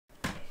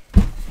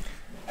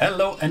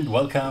Hello and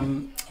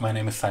welcome. My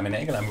name is Simon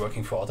Nagel. I'm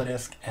working for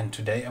Autodesk, and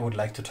today I would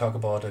like to talk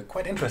about a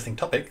quite interesting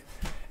topic,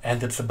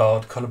 and it's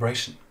about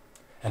collaboration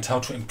and how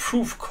to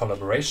improve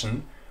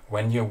collaboration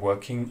when you're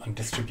working on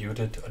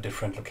distributed or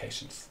different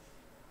locations.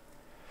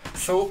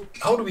 So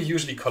how do we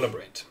usually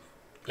collaborate?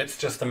 Let's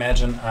just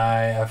imagine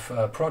I have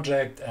a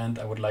project and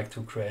I would like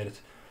to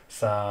create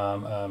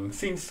some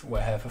scenes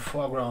where I have a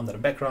foreground and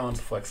a background.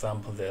 For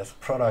example, there's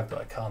a product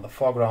or a car in the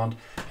foreground,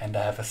 and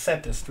I have a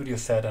set, a studio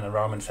set, an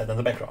environment set in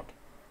the background.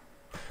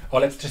 Or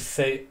let's just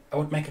say I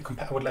would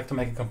like to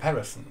make a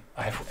comparison.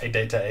 I have a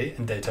data A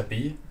and data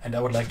B, and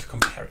I would like to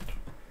compare it.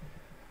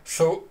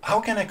 So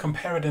how can I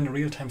compare it in a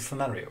real-time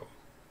scenario?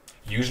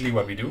 Usually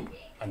what we do,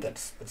 and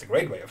that's a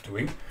great way of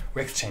doing,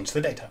 we exchange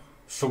the data.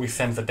 So we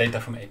send the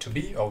data from A to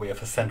B, or we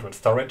have a central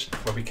storage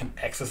where we can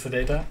access the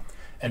data,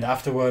 and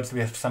afterwards we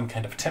have some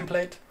kind of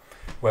template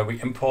where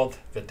we import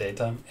the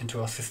data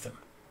into our system.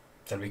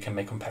 Then we can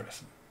make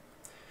comparison.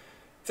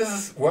 This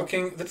is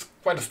working, that's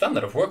quite a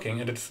standard of working,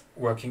 and it's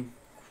working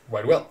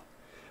quite well.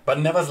 But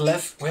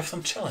nevertheless, we have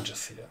some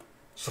challenges here.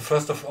 So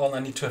first of all, I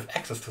need to have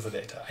access to the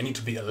data. I need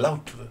to be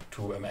allowed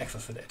to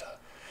access the data.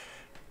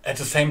 At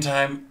the same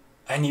time,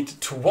 I need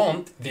to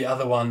want the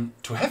other one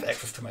to have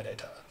access to my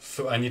data.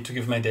 So I need to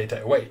give my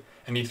data away.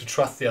 I need to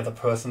trust the other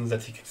person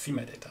that he can see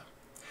my data.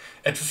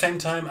 At the same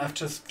time, I have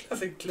just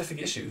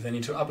classic issues. I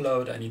need to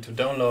upload, I need to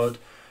download.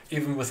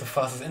 Even with the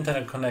fastest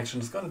internet connection,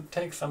 it's going to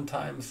take some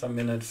time, some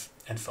minutes,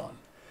 and so on.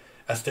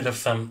 I still have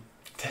some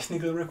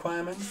technical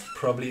requirements.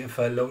 Probably if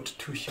I load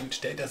two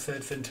huge data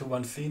sets into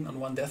one scene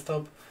on one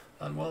desktop,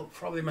 then well,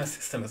 probably my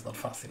system is not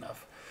fast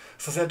enough.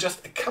 So there are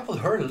just a couple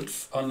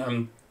hurdles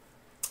on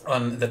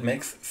that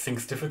makes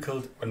things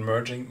difficult when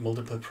merging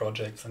multiple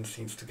projects and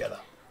scenes together.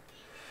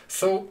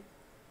 So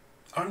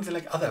aren't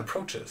there other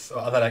approaches or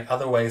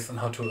other ways on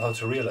how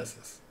to realize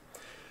this?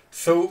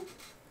 So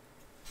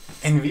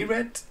in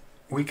VRED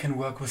we can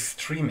work with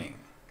streaming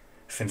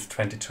since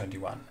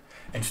 2021.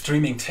 And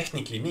streaming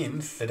technically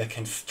means that I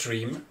can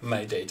stream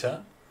my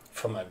data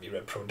from my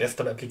VRED Pro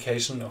desktop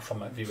application or from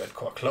my VRED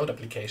Core Cloud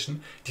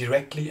application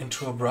directly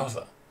into a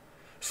browser.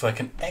 So I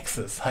can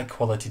access high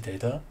quality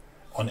data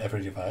on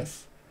every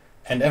device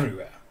and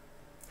everywhere.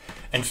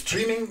 And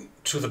streaming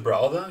to the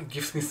browser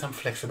gives me some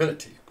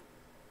flexibility.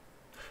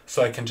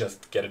 So I can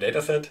just get a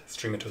dataset,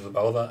 stream it to the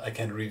browser, I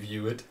can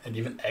review it and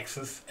even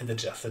access and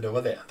adjust it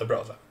over there in the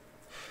browser.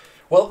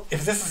 Well,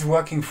 if this is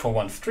working for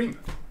one stream,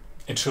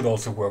 it should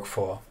also work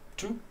for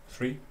 2,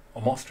 3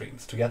 or more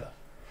streams together.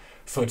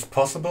 So it's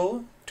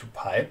possible to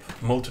pipe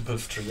multiple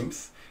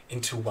streams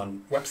into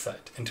one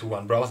website, into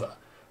one browser.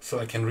 So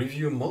I can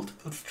review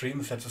multiple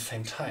streams at the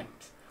same time,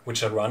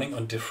 which are running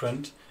on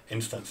different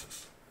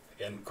instances.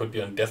 Again, could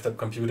be on desktop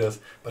computers,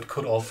 but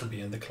could also be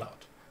in the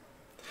cloud.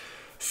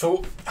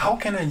 So how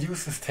can I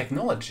use this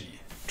technology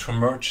to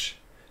merge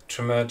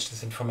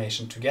this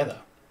information together?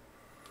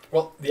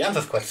 Well, the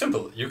answer is quite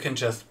simple. You can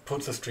just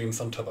put the streams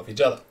on top of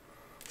each other.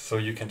 So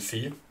you can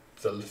see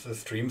the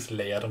streams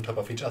layered on top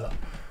of each other,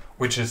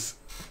 which is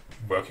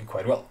working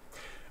quite well.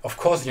 Of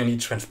course, you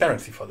need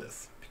transparency for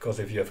this, because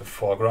if you have a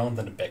foreground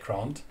and a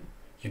background,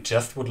 you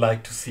just would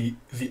like to see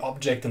the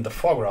object in the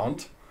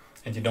foreground,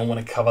 and you don't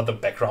want to cover the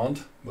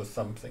background with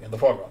something in the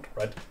foreground,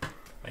 right?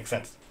 Makes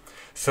sense.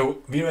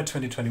 So VRED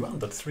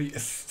 2021.3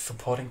 is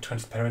supporting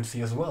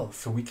transparency as well,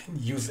 so we can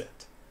use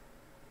it.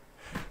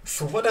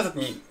 So what does it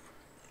mean?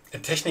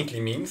 It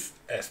technically means,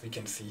 as we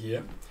can see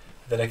here,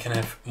 that I can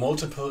have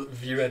multiple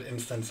VRED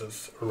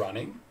instances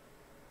running.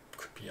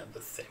 Could be on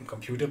the same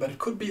computer, but it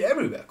could be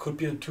everywhere. Could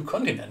be on 2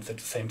 continents at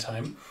the same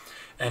time.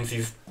 And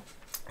these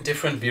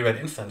different VRED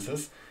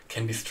instances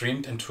can be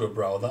streamed into a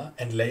browser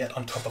and layered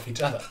on top of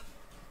each other,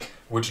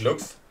 which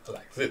looks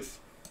like this.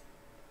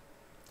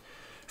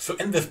 So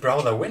in this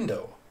browser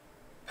window,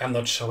 I'm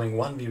not showing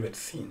one VRED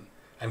scene.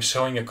 I'm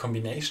showing a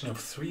combination of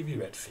 3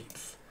 VRED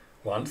scenes.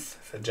 Once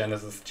the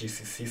Genesis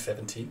GCC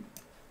 17,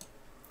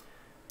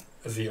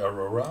 the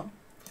Aurora,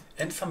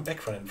 and some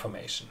background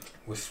information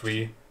with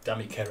 3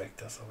 dummy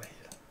characters over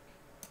here.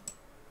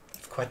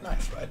 It's quite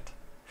nice, right?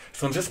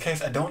 So in this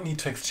case, I don't need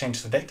to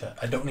exchange the data.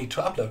 I don't need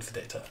to upload the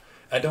data.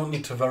 I don't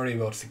need to worry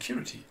about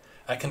security.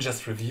 I can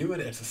just review it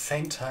at the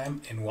same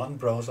time in one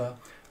browser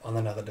on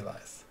another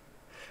device.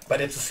 But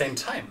at the same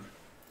time,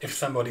 if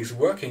somebody's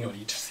working on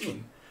each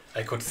scene,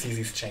 I could see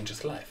these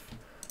changes live.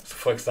 So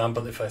for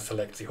example, if I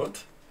select the hood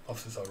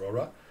of this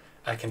Aurora,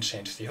 I can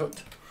change the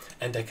hood.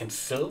 And I can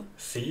still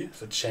see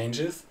the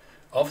changes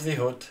of the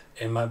hood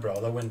in my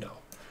browser window.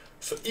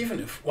 So even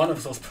if one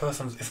of those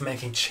persons is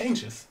making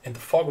changes in the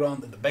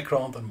foreground, in the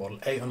background, on model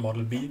A, on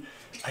model B,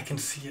 I can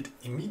see it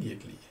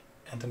immediately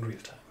and in real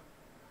time.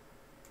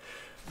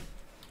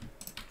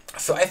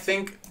 So I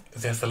think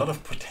there's a lot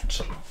of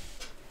potential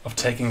of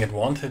taking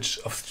advantage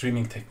of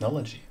streaming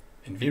technology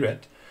in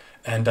VRED,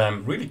 and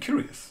I'm really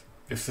curious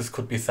if this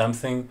could be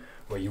something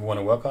where you want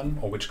to work on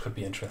or which could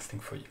be interesting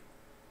for you.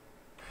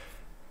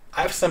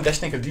 I have some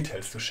technical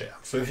details to share.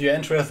 So if you're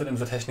interested in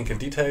the technical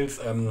details,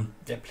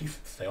 yeah, please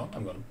stay on.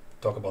 I'm going to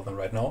talk about them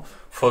right now.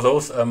 For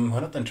those who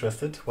are not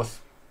interested,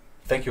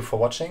 thank you for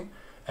watching.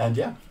 And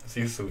yeah,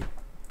 see you soon.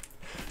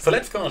 So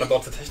let's go on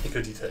about the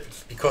technical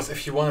details, because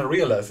if you want to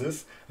realize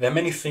this, there are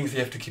many things you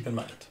have to keep in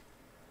mind.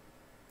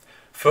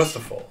 First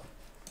of all,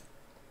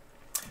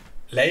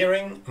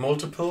 layering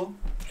multiple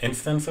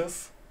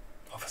instances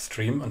of a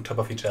stream on top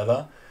of each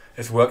other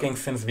is working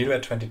since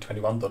VRED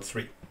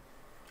 2021.3.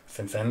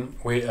 Since then,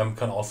 we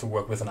can also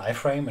work with an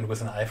iframe, and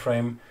with an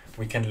iframe,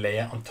 we can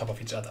layer on top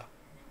of each other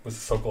with the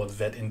so-called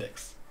Z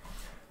index.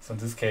 So in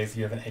this case,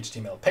 you have an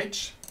HTML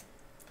page,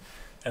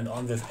 and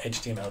on this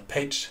HTML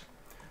page,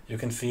 you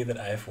can see that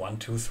I have 1,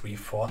 2, 3,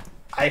 4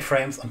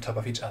 iframes on top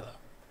of each other.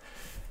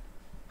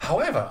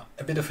 However,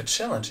 a bit of a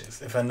challenge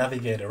is, if I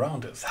navigate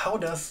around this, how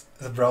does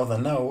the browser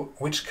know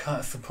which car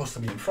is supposed to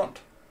be in front?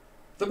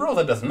 The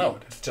browser doesn't know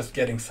it, it's just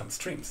getting some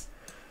streams.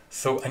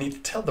 So I need to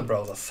tell the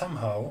browser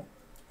somehow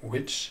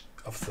which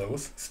of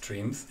those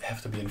streams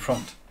have to be in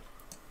front.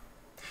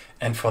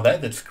 And for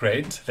that, it's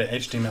great that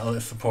HTML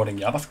is supporting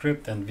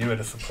JavaScript and VRED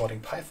is supporting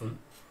Python,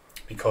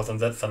 because in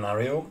that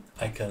scenario,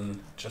 I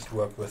can just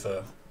work with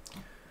a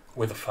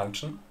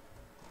function,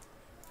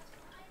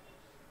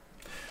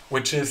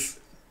 which is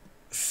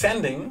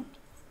sending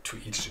to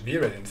each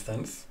VRED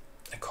instance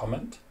a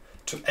comment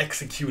to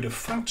execute a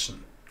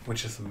function,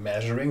 which is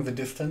measuring the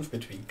distance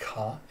between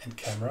car and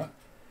camera,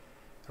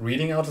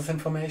 reading out this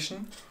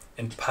information,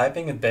 and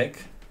piping it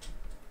back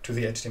to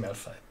the HTML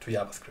side, to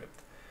JavaScript.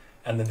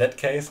 And in that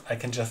case, I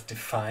can just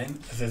define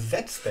the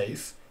Z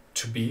space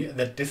to be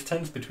that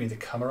distance between the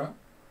camera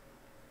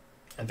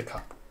and the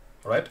car,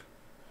 right?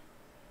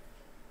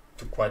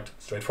 So quite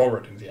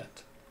straightforward in the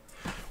end.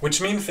 Which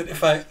means that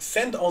if I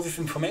send all this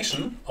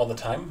information all the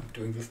time, I'm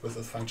doing this with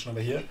this function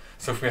over here,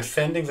 so if we are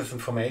sending this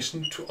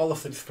information to all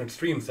of the different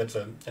streams at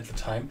the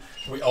time,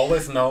 we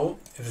always know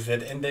the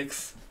Z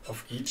index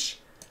of each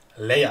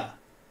layer.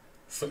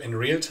 So in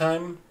real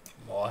time,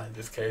 or in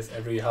this case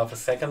every half a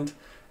second,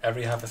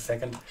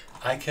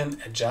 I can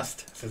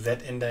adjust the Z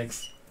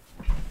index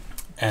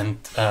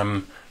and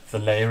the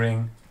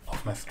layering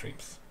of my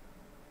streams.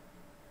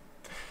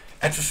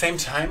 At the same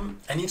time,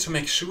 I need to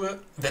make sure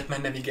that my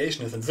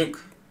navigation is in sync,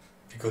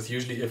 because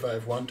usually if I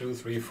have 1, 2,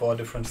 3, 4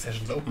 different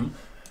sessions open,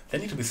 they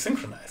need to be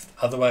synchronized.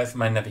 Otherwise,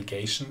 my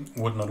navigation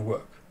would not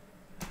work.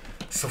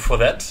 So for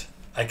that,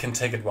 I can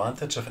take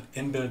advantage of an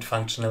inbuilt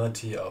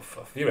functionality of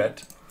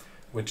VRED,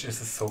 which is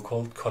a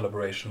so-called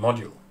collaboration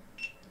module.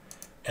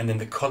 And in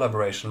the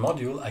collaboration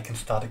module, I can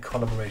start a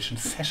collaboration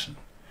session,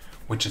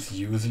 which is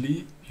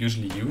usually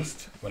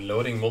used when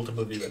loading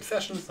multiple VRED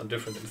sessions on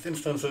different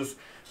instances,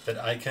 that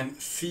I can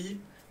see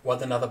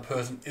what another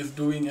person is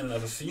doing in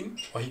another scene,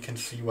 or he can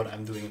see what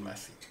I'm doing in my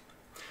scene.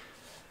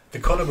 The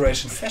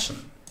collaboration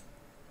session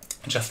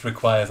just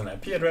requires an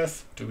IP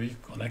address to be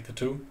connected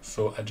to,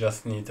 so I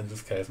just need, in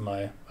this case,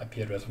 my IP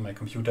address of my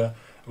computer,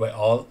 where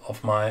all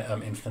of my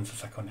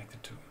instances are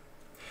connected to.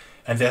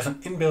 And there's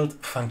an inbuilt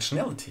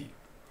functionality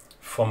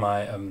for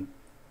my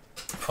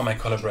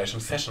collaboration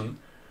session,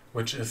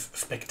 which is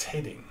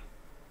spectating.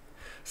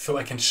 So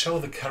I can show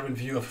the current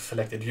view of a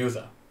selected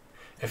user.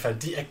 If I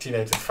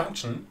deactivate this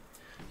function,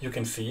 you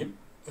can see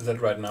that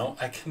right now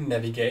I can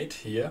navigate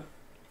here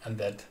and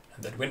that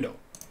window.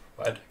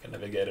 Right? I can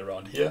navigate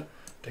around here,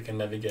 I can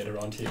navigate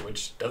around here,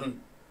 which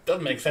doesn't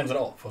make sense at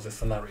all for this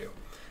scenario.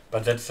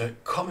 But that's a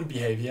common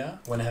behavior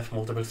when I have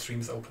multiple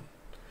streams open.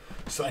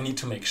 So I need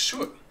to make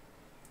sure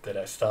that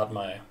I start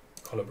my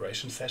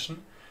collaboration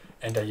session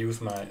and I use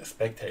my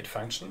spectate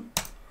function.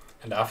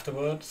 And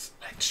afterwards,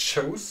 I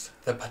choose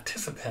the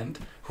participant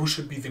who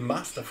should be the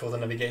master for the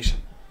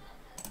navigation.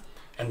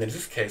 And in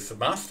this case, the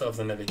master of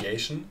the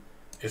navigation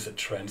is a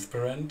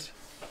transparent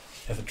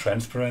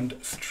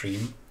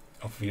stream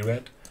of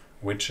VRED,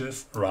 which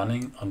is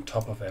running on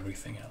top of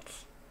everything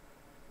else.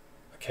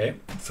 Okay,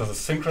 so the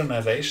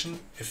synchronization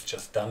is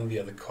just done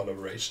via the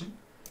collaboration,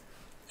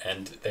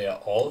 and they are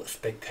all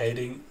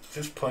spectating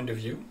this point of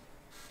view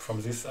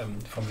from this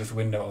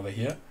window over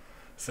here.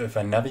 So if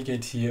I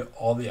navigate here,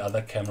 all the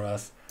other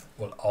cameras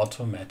will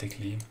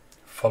automatically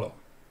follow.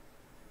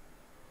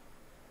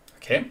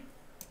 Okay,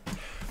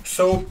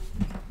 so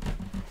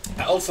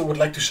I also would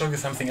like to show you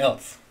something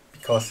else,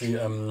 because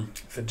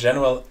the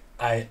general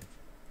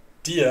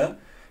idea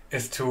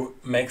is to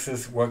make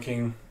this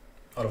working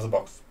out of the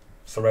box.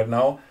 So right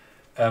now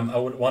I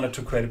wanted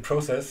to create a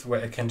process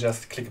where I can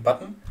just click a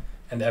button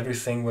and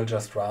everything will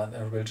just run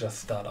and will just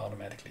start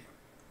automatically.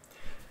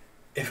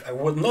 If I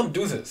would not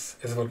do this,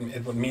 it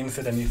would mean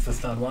that I need to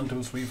start 1,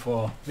 2, 3,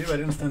 4 VRED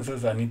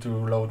instances. I need to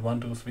load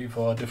 1, 2, 3,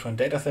 4 different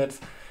datasets.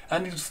 I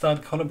need to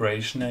start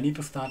collaboration. I need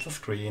to start the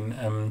screen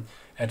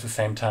at the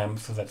same time,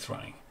 so that's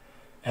running.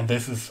 And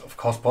this is of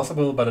course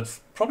possible, but it's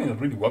probably not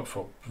really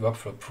workflow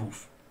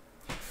proof.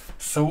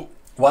 So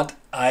what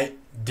I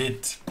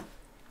did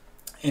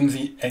in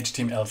the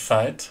HTML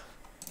side,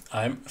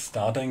 I'm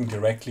starting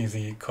directly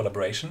the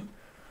collaboration.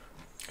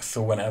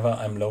 So whenever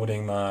I'm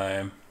loading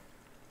my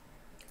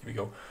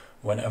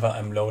whenever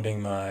I'm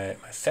loading my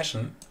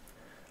session,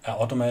 I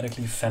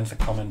automatically send a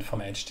comment from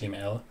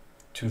HTML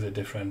to the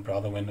different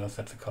browser windows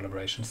that the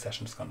collaboration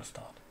session is going to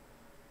start.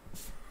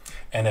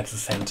 And at the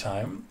same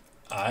time,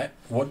 I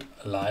would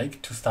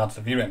like to start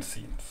the VRED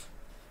Scenes.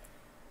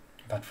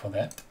 But for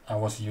that, I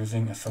was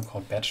using a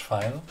so-called batch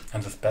file,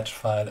 and this batch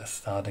file is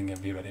starting a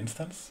VRED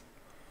instance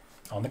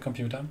on the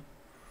computer.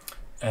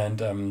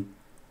 And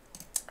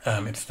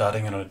it's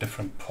starting on a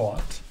different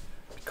port,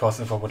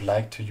 because if I would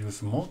like to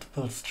use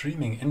multiple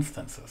streaming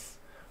instances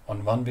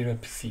on one VRED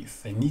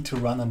PCs, they need to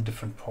run on a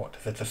different port.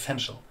 That's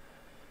essential.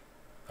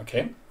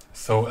 Okay,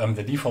 so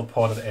the default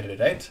port is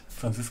 8888.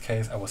 So in this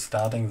case, I was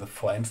starting the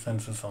 4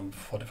 instances on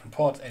 4 different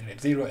ports: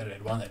 8880,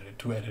 8881,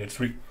 8882,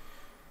 8883.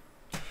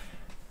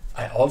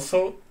 I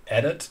also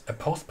added a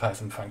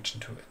post-Python function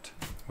to it,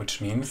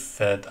 which means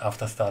that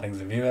after starting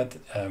the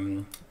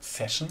VRED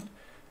session,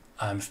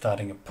 I'm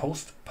starting a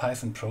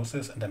post-Python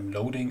process and I'm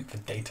loading the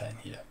data in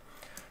here.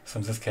 So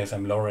in this case,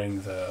 I'm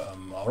loading the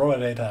Aurora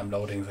data, I'm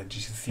loading the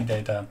GCC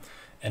data,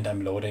 and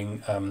I'm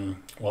loading,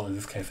 well, in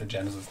this case, the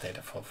Genesis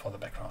data for the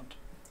background.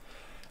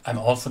 I'm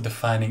also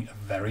defining a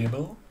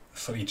variable,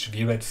 so each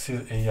VRED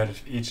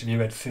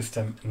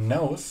system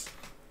knows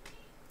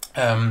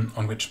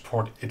on which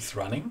port it's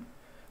running.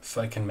 So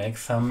I can make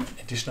some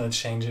additional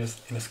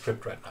changes in a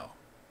script right now.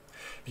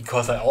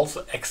 Because I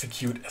also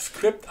execute a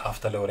script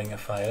after loading a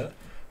file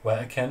where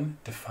I can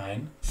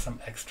define some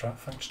extra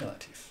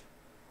functionalities.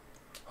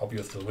 Hope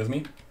you're still with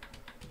me.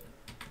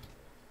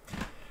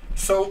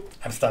 So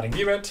I'm starting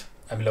VRED,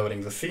 I'm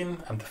loading the scene,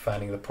 I'm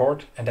defining the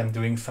port, and I'm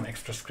doing some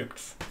extra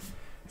scripts.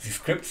 These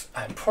scripts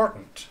are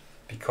important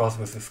because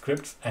with the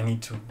scripts I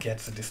need to get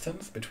the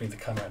distance between the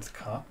camera and the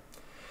car.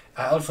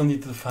 I also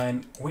need to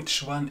define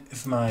which one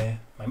is my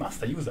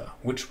master user,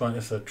 which one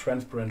is a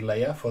transparent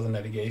layer for the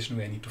navigation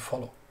where I need to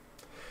follow.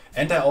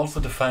 And I also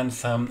define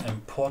some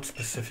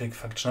port-specific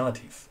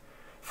functionalities.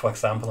 For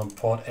example, on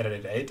port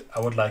 8888,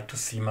 I would like to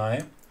see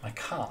my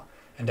car,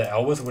 and I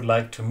always would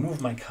like to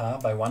move my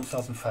car by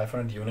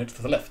 1500 units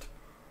to the left.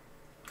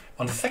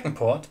 On the second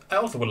port, I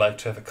also would like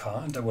to have a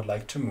car, and I would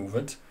like to move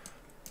it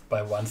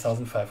by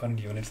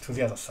 1500 units to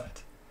the other side.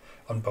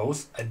 On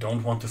both, I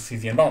don't want to see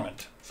the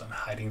environment, so I'm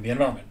hiding the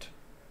environment.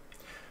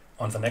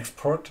 On the next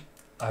port,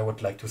 I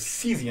would like to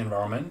see the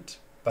environment,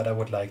 but I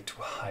would like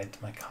to hide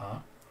my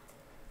car.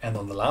 And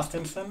on the last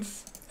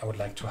instance, I would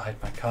like to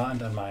hide my car,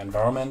 and on my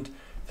environment,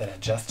 that I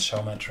just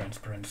show my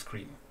transparent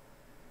screen.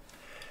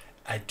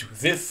 I do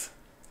this,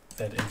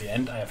 that in the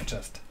end I have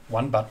just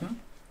one button.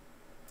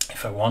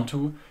 If I want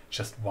to,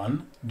 just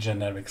one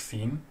generic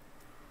scene,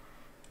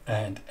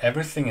 and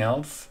everything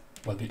else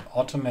will be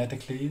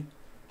automatically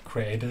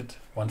created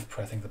once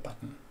pressing the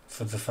button.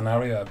 So the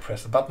scenario, I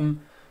press a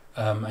button,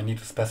 I need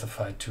to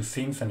specify 2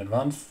 scenes in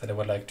advance that I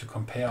would like to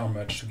compare or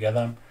merge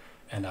together,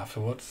 and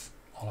afterwards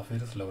all of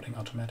it is loading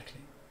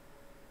automatically.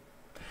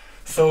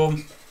 So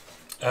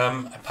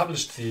I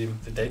published the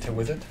data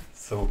with it,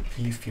 so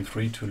please feel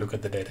free to look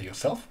at the data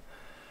yourself.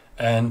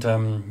 And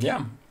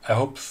yeah, I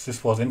hope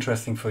this was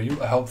interesting for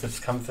you. I hope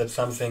that's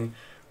something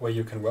where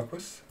you can work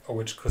with, or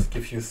which could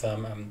give you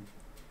some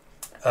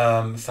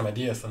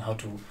ideas on how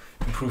to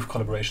improve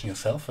collaboration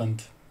yourself.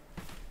 And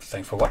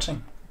thanks for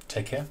watching.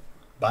 Take care.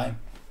 Bye.